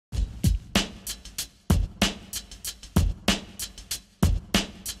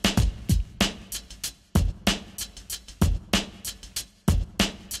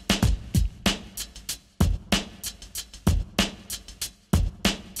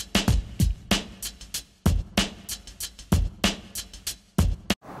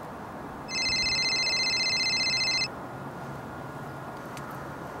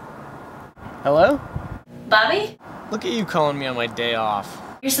Hello? Bobby? Look at you calling me on my day off.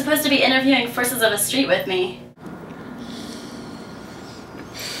 You're supposed to be interviewing Forces of a Street with me.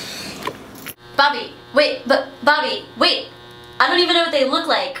 Bobby, wait, Bobby, wait! I don't even know what they look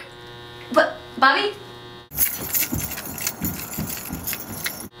like. But, Bobby?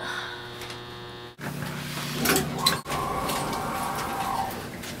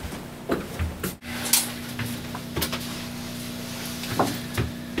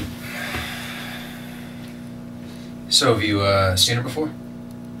 So, have you seen her before?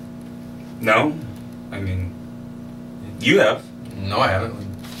 No. I mean, you have. No, I haven't.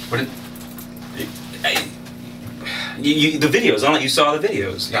 What did... The videos. You saw the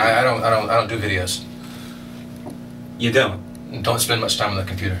videos. No, I don't do videos. You don't. Don't spend much time on the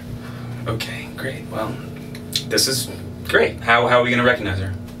computer. Okay, great. Well, this is great. How are we gonna recognize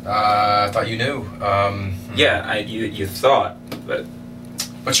her? I thought you knew. Yeah, you thought, but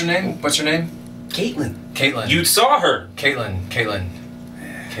what's your name? What's your name? Caitlin. Caitlin. You saw her. Caitlin.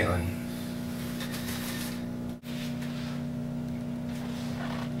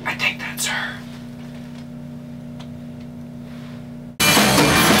 I think that's her.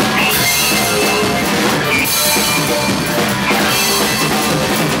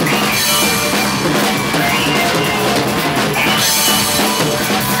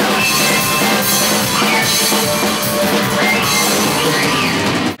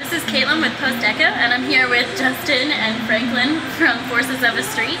 This is Caitlin with Post Echo, and I'm here with Justin and Franklin from Forces of a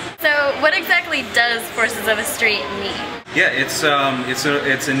Street. So, what exactly does Forces of a Street mean? Yeah, it's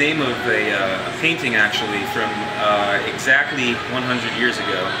a name of a painting actually from exactly 100 years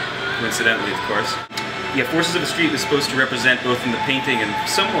ago, coincidentally, of course. Yeah, Forces of the Street was supposed to represent both in the painting and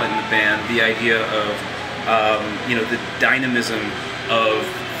somewhat in the band the idea of the dynamism of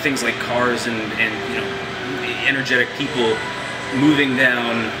things like cars and energetic people moving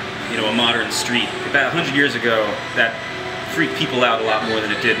down a modern street. About 100 years ago, that freaked people out a lot more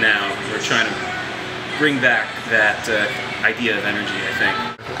than it did now. We're trying to bring back that idea of energy, I think.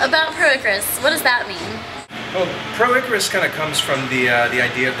 About Pro Icarus, what does that mean? Well, Pro Icarus kind of comes from the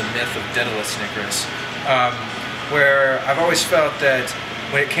idea of the myth of Daedalus and Icarus, where I've always felt that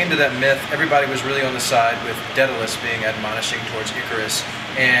when it came to that myth, everybody was really on the side with Daedalus being admonishing towards Icarus.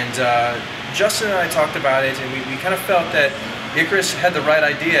 And Justin and I talked about it, and we kind of felt that Icarus had the right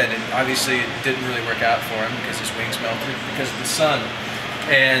idea, and obviously it didn't really work out for him because his wings melted because of the sun.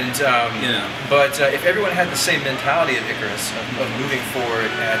 And but if everyone had the same mentality of Icarus of moving forward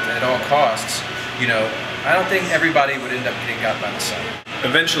at all costs, I don't think everybody would end up getting got by the sun.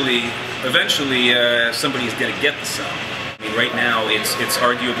 Eventually, somebody's going to get the sun. I mean, right now, it's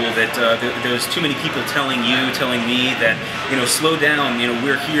arguable that there's too many people telling me that slow down.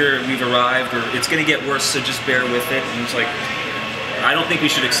 We're here, we've arrived, or it's going to get worse, so just bear with it. And it's like, I don't think we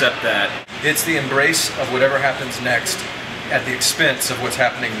should accept that. It's the embrace of whatever happens next at the expense of what's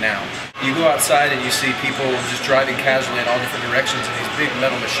happening now. You go outside and you see people just driving casually in all different directions in these big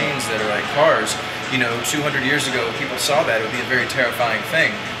metal machines that are like cars. 200 years ago, people saw that. It would be a very terrifying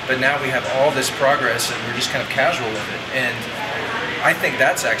thing. But now we have all this progress and we're just kind of casual with it. And I think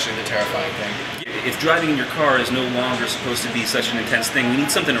that's actually the terrifying thing. If driving in your car is no longer supposed to be such an intense thing, we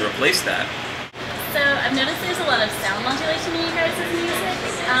need something to replace that. So, I've noticed there's a lot of sound modulation in you guys' music.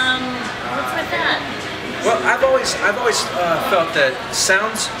 What's with that? Well, I've always felt that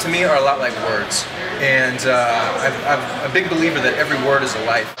sounds to me are a lot like words, and I'm a big believer that every word is a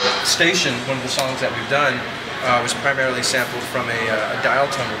life. Station, one of the songs that we've done, was primarily sampled from a dial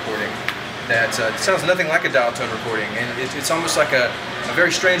tone recording that sounds nothing like a dial tone recording, and it's almost like a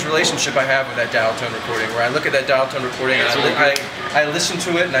very strange relationship I have with that dial tone recording, where I look at that dial tone recording and I listen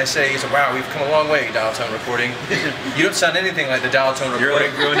to it and I say, wow, we've come a long way, dial tone recording. You don't sound anything like the dial tone recording. You're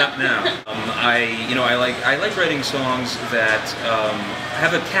like growing up now. I like writing songs that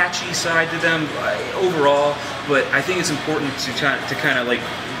have a catchy side to them overall, but I think it's important to kind of like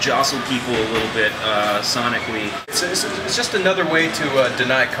jostle people a little bit sonically. It's just another way to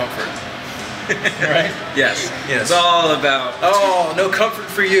deny comfort. Right? Yes. It's all about... Oh, no comfort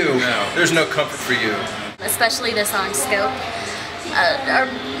for you. No. There's no comfort for you. Especially the song Scope. Are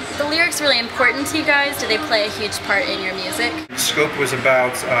the lyrics really important to you guys? Do they play a huge part in your music? Scope was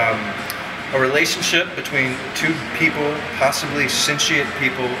about a relationship between two people, possibly sentient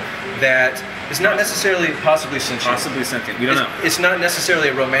people, that is not necessarily possibly sentient. Possibly sentient. We don't know. It's not necessarily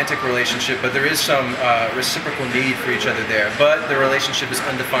a romantic relationship, but there is some reciprocal need for each other there. But the relationship is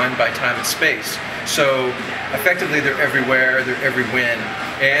undefined by time and space. So effectively, they're everywhere, they're every when.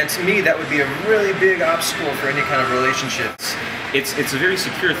 And to me, that would be a really big obstacle for any kind of relationship. It's a very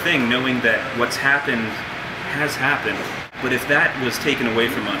secure thing knowing that what's happened has happened. But if that was taken away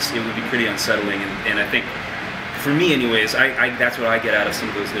from us, it would be pretty unsettling, and I think, for me anyways, that's what I get out of some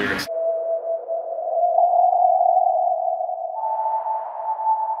of those lyrics.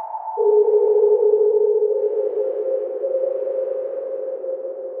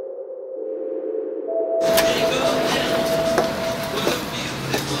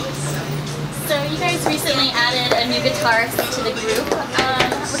 So you guys recently added a new guitarist to the group.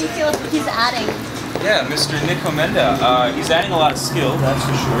 What do you feel he's adding? Yeah, Mr. Nick Homenda. He's adding a lot of skill, that's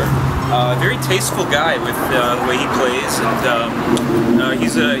for sure. Very tasteful guy with the way he plays,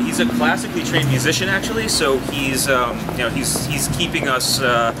 and he's a classically trained musician actually. So he's he's keeping us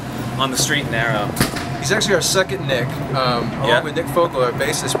on the straight and narrow. He's actually our second Nick, along with Nick Fogle, our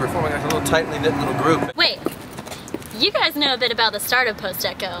bassist, performing like a little tightly knit little group. Wait, you guys know a bit about the start of Post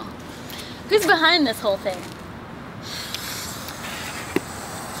Echo. Who's behind this whole thing?